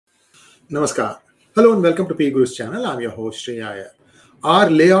Namaskar. Hello and welcome to P Guru's channel. I'm your host, Sri Iyer. Are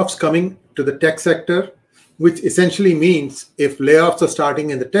layoffs coming to the tech sector? Which essentially means if layoffs are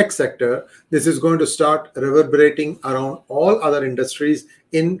starting in the tech sector, this is going to start reverberating around all other industries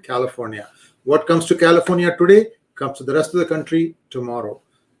in California. What comes to California today comes to the rest of the country tomorrow.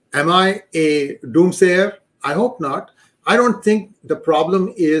 Am I a doomsayer? I hope not. I don't think the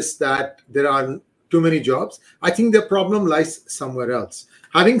problem is that there are too many jobs. I think the problem lies somewhere else.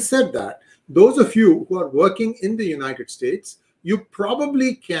 Having said that, those of you who are working in the United States, you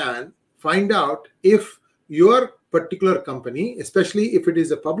probably can find out if your particular company, especially if it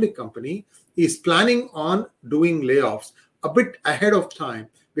is a public company, is planning on doing layoffs a bit ahead of time.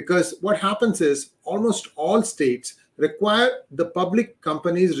 Because what happens is almost all states require the public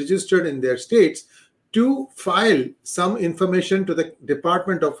companies registered in their states to file some information to the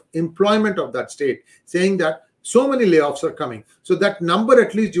Department of Employment of that state saying that so many layoffs are coming. So that number,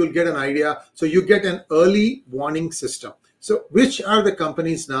 at least you'll get an idea. So you get an early warning system. So which are the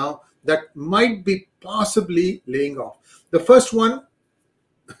companies now that might be possibly laying off? The first one,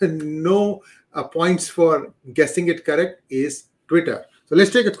 no points for guessing it correct, is Twitter. So let's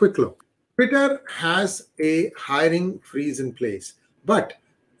take a quick look. Twitter has a hiring freeze in place, but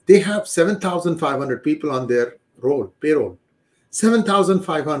they have 7,500 people on their payroll.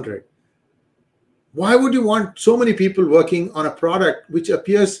 7,500. Why would you want so many people working on a product which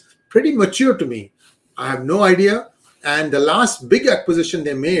appears pretty mature to me? I have no idea. And the last big acquisition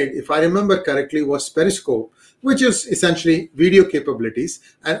they made, if I remember correctly, was Periscope, which is essentially video capabilities.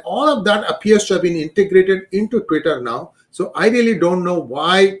 And all of that appears to have been integrated into Twitter now. So I really don't know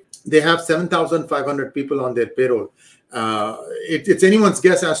why they have 7,500 people on their payroll. It's anyone's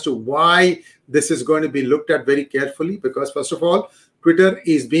guess as to why this is going to be looked at very carefully, because first of all, Twitter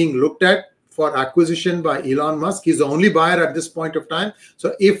is being looked at for acquisition by Elon Musk. He's the only buyer at this point of time.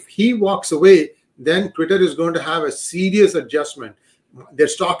 So if he walks away, then Twitter is going to have a serious adjustment. Their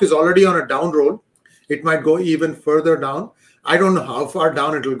stock is already on a down roll. It might go even further down. I don't know how far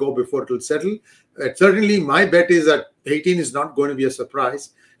down it will go before it will settle. Certainly, my bet is that 18 is not going to be a surprise.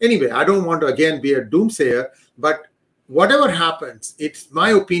 Anyway, I don't want to, again, be a doomsayer, but whatever happens, it's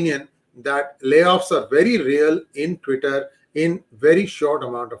my opinion that layoffs are very real in Twitter in very short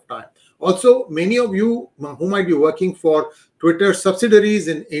amount of time. Also, many of you who might be working for Twitter subsidiaries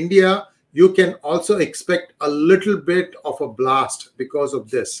in India, you can also expect a little bit of a blast because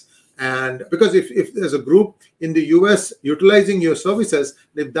of this. And because if there's a group in the US utilizing your services,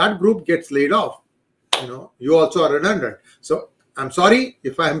 if that group gets laid off, you also are redundant. So I'm sorry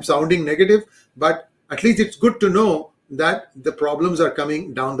if I'm sounding negative, but at least it's good to know that the problems are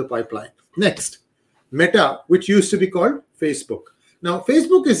coming down the pipeline. Next, Meta, which used to be called Facebook. Now,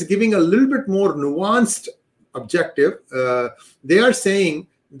 Facebook is giving a little bit more nuanced objective. They are saying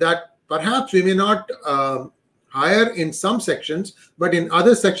that perhaps we may not hire in some sections, but in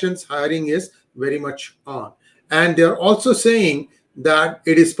other sections, hiring is very much on. And they're also saying that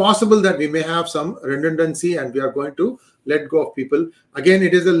it is possible that we may have some redundancy and we are going to let go of people. Again,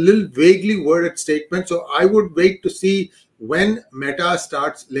 it is a little vaguely worded statement. So I would wait to see when Meta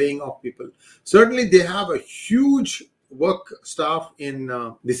starts laying off people. Certainly, they have a huge work staff in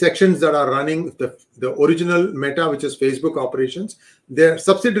the sections that are running the original Meta, which is Facebook operations. Their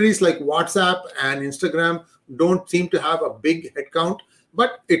subsidiaries like WhatsApp and Instagram don't seem to have a big headcount,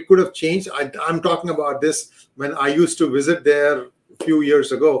 but it could have changed. I'm talking about this when I used to visit there a few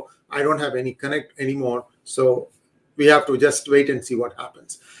years ago. I don't have any connect anymore. So we have to just wait and see what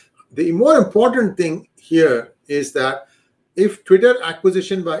happens. The more important thing here is that if Twitter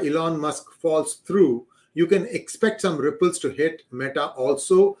acquisition by Elon Musk falls through, you can expect some ripples to hit Meta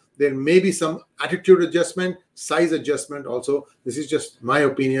also. There may be some attitude adjustment, size adjustment also. This is just my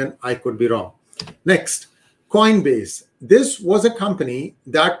opinion. I could be wrong. Next, Coinbase. This was a company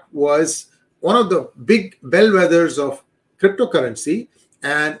that was one of the big bellwethers of cryptocurrency.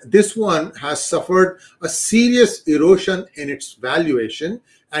 And this one has suffered a serious erosion in its valuation.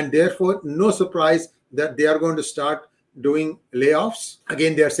 And therefore, no surprise that they are going to start doing layoffs.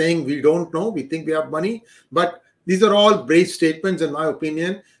 Again, they are saying, we don't know, we think we have money, but these are all brave statements in my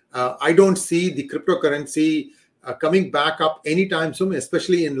opinion. I don't see the cryptocurrency coming back up anytime soon,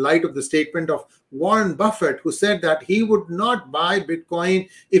 especially in light of the statement of Warren Buffett, who said that he would not buy Bitcoin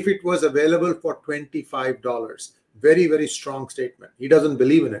if it was available for $25. Very, very strong statement. He doesn't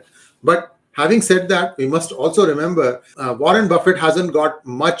believe in it. But having said that, we must also remember Warren Buffett hasn't got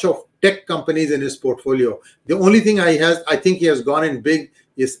much of tech companies in his portfolio. The only thing I think he has gone in big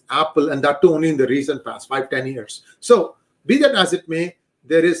is Apple, and that too only in the recent past 5-10 years. So be that as it may,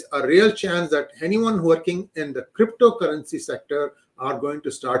 there is a real chance that anyone working in the cryptocurrency sector are going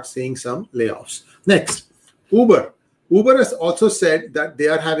to start seeing some layoffs. Next, Uber. Uber has also said that they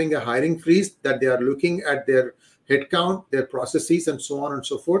are having a hiring freeze, that they are looking at their headcount, their processes, and so on and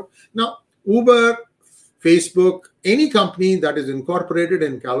so forth. Now, Uber, Facebook, any company that is incorporated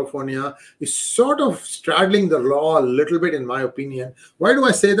in California is sort of straddling the law a little bit, in my opinion. Why do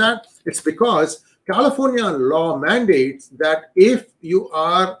I say that? It's because California law mandates that if you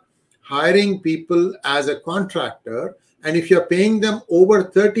are hiring people as a contractor, and if you're paying them over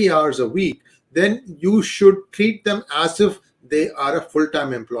 30 hours a week, then you should treat them as if they are a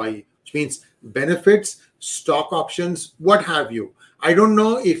full-time employee, which means benefits, stock options, what have you. I don't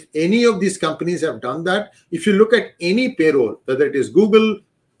know if any of these companies have done that. If you look at any payroll, whether it is Google,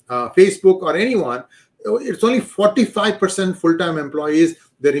 Facebook, or anyone, it's only 45% full-time employees.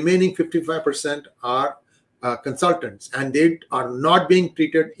 The remaining 55% are consultants, and they are not being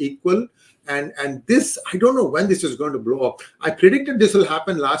treated equal. And this, I don't know when this is going to blow up. I predicted this will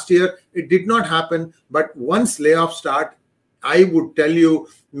happen last year. It did not happen. But once layoffs start, I would tell you,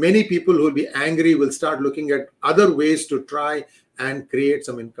 many people who will be angry will start looking at other ways to try and create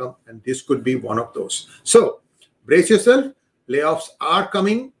some income. And this could be one of those. So brace yourself. Layoffs are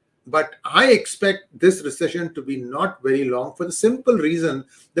coming. But I expect this recession to be not very long, for the simple reason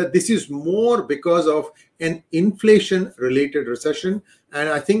that this is more because of an inflation-related recession. And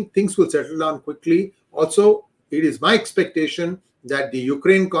I think things will settle down quickly. Also, it is my expectation that the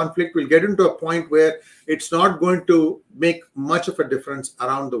Ukraine conflict will get into a point where it's not going to make much of a difference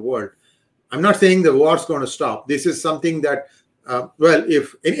around the world. I'm not saying the war is going to stop. This is something that, well,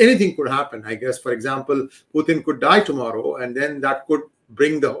 if anything could happen, I guess, for example, Putin could die tomorrow, and then that could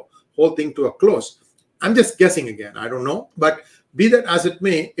bring the whole thing to a close. I'm just guessing again. I don't know. But be that as it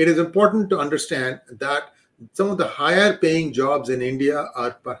may, it is important to understand that some of the higher paying jobs in India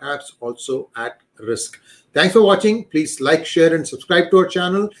are perhaps also at risk. Thanks for watching. Please like, share, and subscribe to our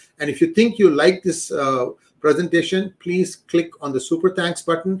channel. And if you think you like this presentation, please click on the super thanks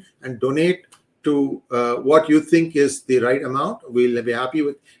button and donate to what you think is the right amount. We'll be happy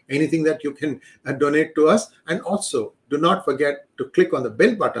with anything that you can donate to us. And also, do not forget to click on the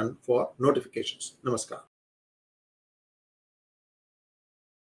bell button for notifications. Namaskar.